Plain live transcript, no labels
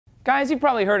Guys, you've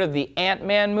probably heard of the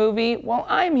Ant-Man movie. Well,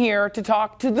 I'm here to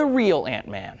talk to the real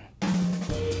Ant-Man.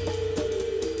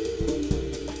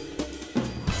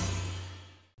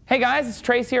 Hey guys, it's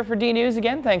Trace here for DNews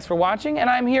again. Thanks for watching. And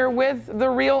I'm here with the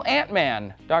real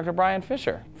Ant-Man, Dr. Brian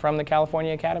Fisher from the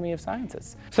California Academy of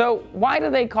Sciences. So why do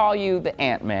they call you the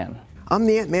Ant-Man? I'm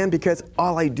the Ant-Man because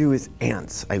all I do is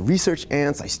ants. I research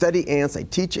ants, I study ants, I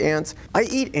teach ants, I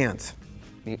eat ants.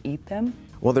 You eat them?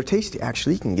 Well, they're tasty,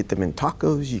 actually. You can get them in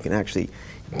tacos. You can actually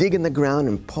dig in the ground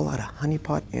and pull out a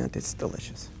honeypot ant. It's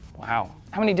delicious. Wow.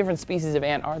 How many different species of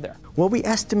ant are there? Well, we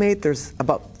estimate there's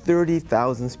about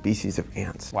 30,000 species of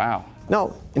ants. Wow.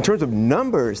 Now, in terms of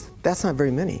numbers, that's not very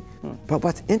many. But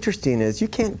what's interesting is you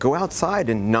can't go outside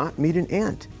and not meet an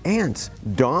ant. Ants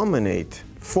dominate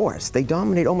forests. They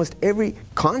dominate almost every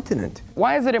continent.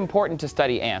 Why is it important to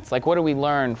study ants? Like, what do we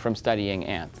learn from studying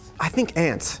ants? I think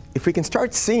ants, if we can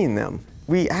start seeing them,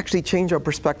 we actually change our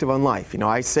perspective on life. You know,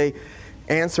 I say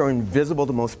ants are invisible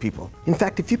to most people. In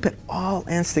fact, if you put all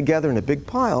ants together in a big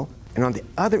pile, and on the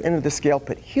other end of the scale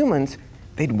put humans,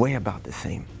 they'd weigh about the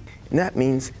same. And that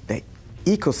means that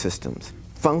ecosystems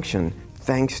function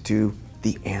thanks to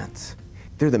the ants.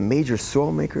 They're the major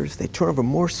soil makers. They turn over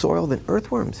more soil than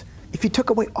earthworms. If you took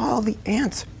away all the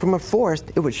ants from a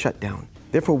forest, it would shut down.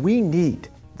 Therefore, we need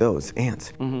those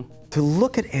ants. To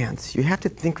look at ants, you have to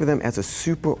think of them as a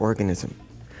superorganism.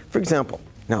 For example,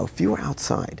 now if you were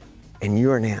outside and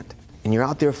you're an ant and you're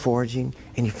out there foraging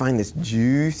and you find this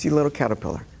juicy little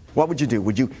caterpillar, what would you do?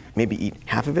 Would you maybe eat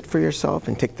half of it for yourself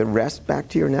and take the rest back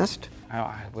to your nest?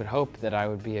 I would hope that I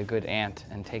would be a good ant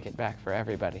and take it back for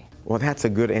everybody. Well, that's a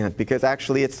good ant because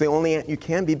actually it's the only ant you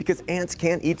can be because ants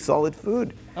can't eat solid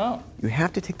food. Oh. You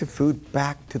have to take the food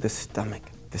back to the stomach.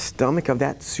 The stomach of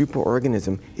that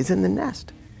superorganism is in the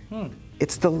nest.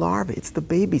 It's the larvae, it's the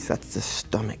babies, that's the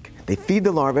stomach. They feed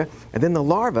the larva, and then the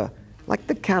larva, like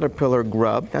the caterpillar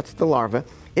grub, that's the larva,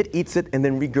 it eats it and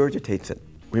then regurgitates it.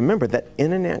 Remember that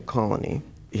in an ant colony,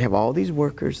 you have all these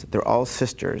workers, they're all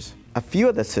sisters. A few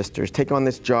of the sisters take on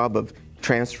this job of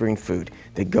transferring food.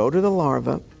 They go to the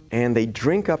larva and they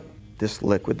drink up this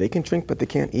liquid. They can drink, but they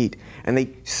can't eat. And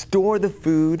they store the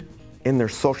food in their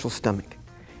social stomach.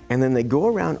 And then they go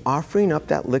around offering up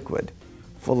that liquid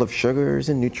full of sugars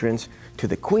and nutrients to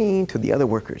the queen, to the other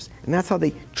workers. And that's how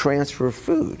they transfer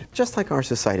food. Just like our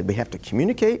society, we have to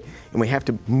communicate and we have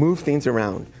to move things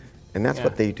around. And that's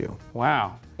what they do.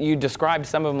 Wow. You described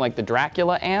some of them like the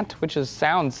Dracula ant, which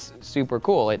sounds super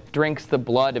cool. It drinks the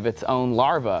blood of its own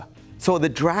larva. So the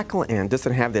Dracula ant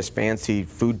doesn't have this fancy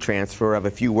food transfer of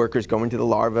a few workers going to the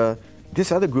larva.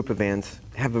 This other group of ants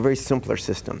have a very simpler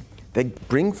system. They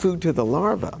bring food to the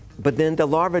larva, but then the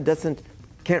larva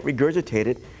can't regurgitate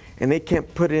it, and they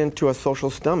can't put it into a social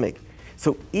stomach.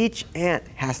 So each ant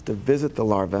has to visit the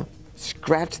larva,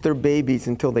 scratch their babies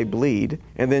until they bleed,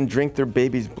 and then drink their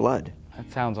baby's blood.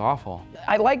 That sounds awful.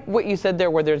 I like what you said there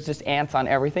where there's just ants on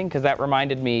everything, because that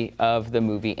reminded me of the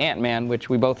movie Ant-Man, which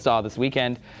we both saw this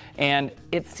weekend. And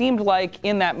it seemed like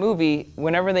in that movie,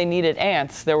 whenever they needed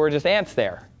ants, there were just ants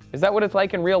there. Is that what it's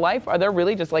like in real life? Are there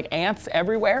really just like ants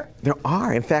everywhere? There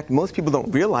are. In fact, most people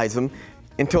don't realize them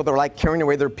until they're like carrying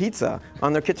away their pizza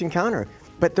on their kitchen counter.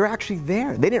 But they're actually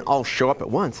there. They didn't all show up at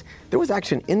once. There was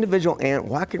actually an individual ant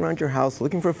walking around your house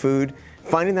looking for food,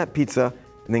 finding that pizza,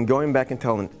 and then going back and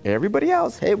telling everybody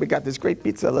else, hey, we got this great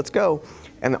pizza, let's go.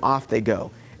 And off they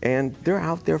go. And they're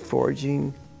out there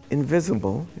foraging,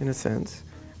 invisible, in a sense,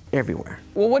 everywhere.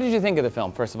 Well, what did you think of the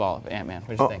film, first of all, of Ant-Man? What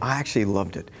did you think? I actually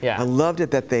loved it. Yeah. I loved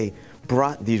it that they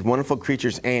brought these wonderful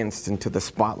creatures, ants, into the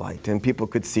spotlight, and people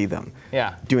could see them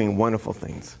doing wonderful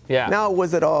things. Yeah. Now,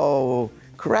 was it all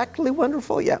correctly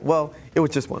wonderful? Yeah, well, it was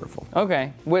just wonderful.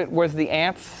 Okay. Was the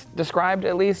ants described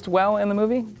at least well in the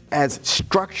movie? As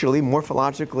structurally,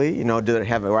 morphologically, you know, did it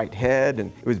have a right head?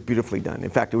 And it was beautifully done. In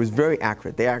fact, it was very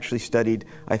accurate. They actually studied,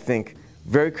 I think,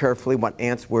 very carefully what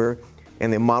ants were,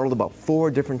 and they modeled about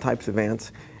 4 different types of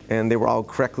ants, and they were all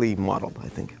correctly modeled, I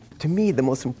think. To me, the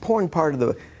most important part of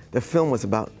the film was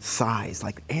about size,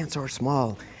 like ants are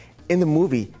small. In the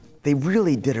movie, they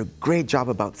really did a great job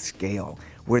about scale,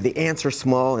 where the ants are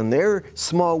small, in their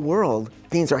small world,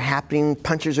 things are happening,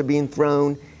 punches are being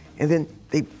thrown, and then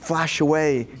they flash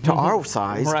away to our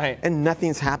size, and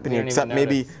nothing's happening except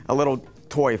maybe a little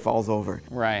toy falls over.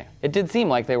 Right. It did seem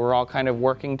like they were all kind of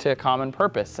working to a common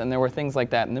purpose, and there were things like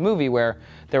that in the movie where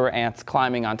there were ants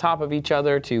climbing on top of each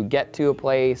other to get to a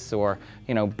place, or,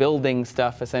 you know, building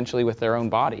stuff essentially with their own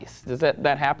bodies. Does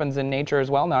that happens in nature as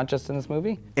well, not just in this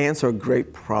movie? Ants are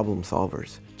great problem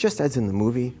solvers. Just as in the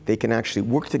movie, they can actually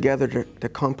work together to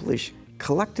accomplish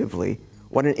collectively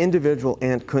what an individual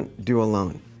ant couldn't do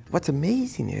alone. What's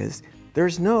amazing is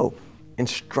there's no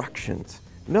instructions,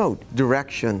 no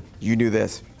direction, you do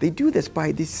this. They do this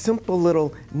by these simple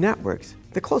little networks.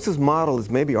 The closest model is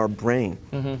maybe our brain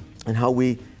and how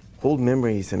we hold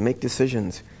memories and make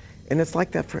decisions. And it's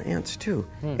like that for ants too.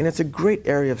 And it's a great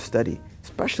area of study,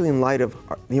 especially in light of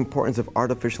the importance of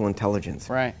artificial intelligence.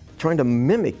 Right. Trying to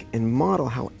mimic and model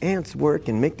how ants work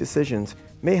and make decisions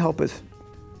may help us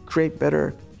create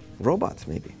better robots,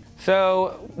 maybe.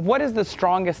 So, what is the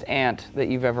strongest ant that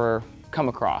you've ever come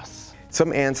across?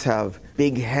 Some ants have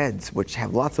big heads, which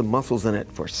have lots of muscles in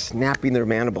it for snapping their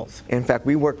mandibles. In fact,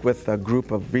 we worked with a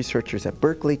group of researchers at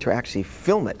Berkeley to actually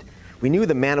film it. We knew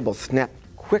the mandibles snapped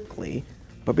quickly,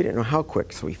 but we didn't know how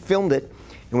quick, so we filmed it,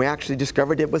 and we actually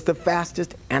discovered it was the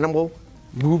fastest animal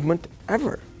movement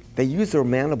ever. They use their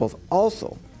mandibles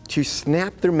also to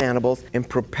snap their mandibles and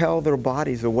propel their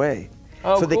bodies away.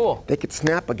 Oh, so cool. They could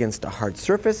snap against a hard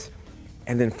surface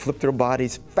and then flip their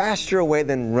bodies faster away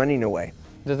than running away.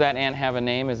 Does that ant have a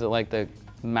name? Is it like the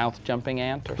mouth-jumping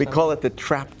ant or We something? call it the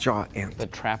trap jaw ant. The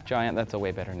trap giant? That's a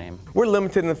way better name. We're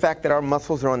limited in the fact that our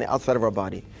muscles are on the outside of our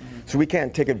body. So we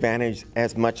can't take advantage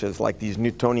as much as like these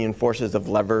Newtonian forces of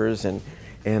levers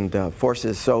and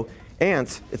forces. So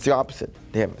ants, it's the opposite.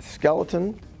 They have a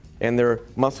skeleton and their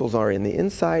muscles are in the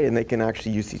inside, and they can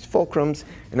actually use these fulcrums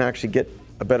and actually get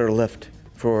a better lift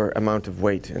for amount of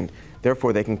weight, and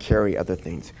therefore they can carry other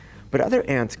things. But other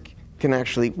ants can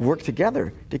actually work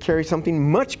together to carry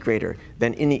something much greater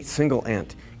than any single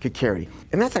ant could carry.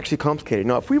 And that's actually complicated.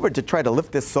 Now, if we were to try to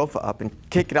lift this sofa up and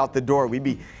kick it out the door, we'd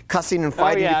be cussing and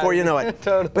fighting before you know it.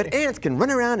 Totally. But ants can run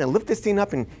around and lift this thing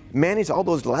up and manage all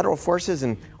those lateral forces,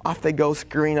 and off they go,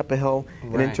 scurrying up a hill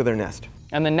and into their nest.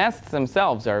 And the nests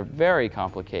themselves are very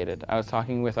complicated. I was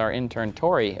talking with our intern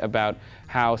Tori about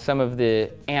how some of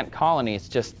the ant colonies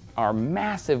just are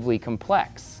massively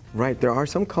complex. Right, there are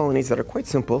some colonies that are quite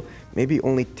simple, maybe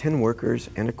only 10 workers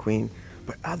and a queen,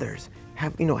 but others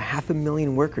have,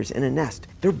 500,000 workers in a nest.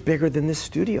 They're bigger than this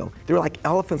studio. They're like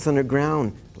elephants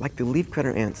underground, like the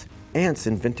leafcutter ants. Ants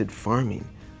invented farming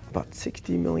about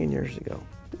 60 million years ago,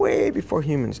 way before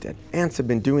humans did. Ants have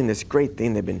been doing this great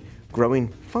thing. They've been growing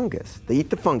fungus. They eat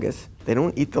the fungus, they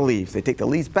don't eat the leaves. They take the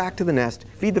leaves back to the nest,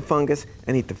 feed the fungus,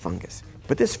 and eat the fungus.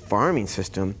 But this farming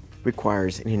system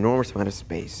requires an enormous amount of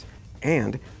space,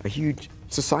 and a huge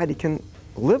society can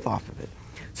live off of it.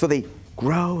 So they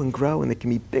grow and grow, and they can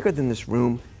be bigger than this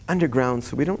room underground,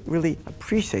 so we don't really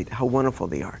appreciate how wonderful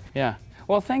they are. Yeah.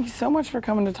 Well, thank you so much for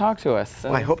coming to talk to us.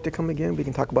 Well, I hope to come again. We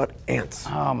can talk about ants.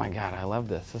 Oh my God, I love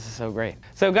this. This is so great.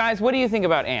 So guys, what do you think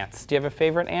about ants? Do you have a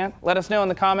favorite ant? Let us know in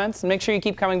the comments, and make sure you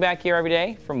keep coming back here every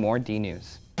day for more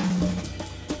DNews.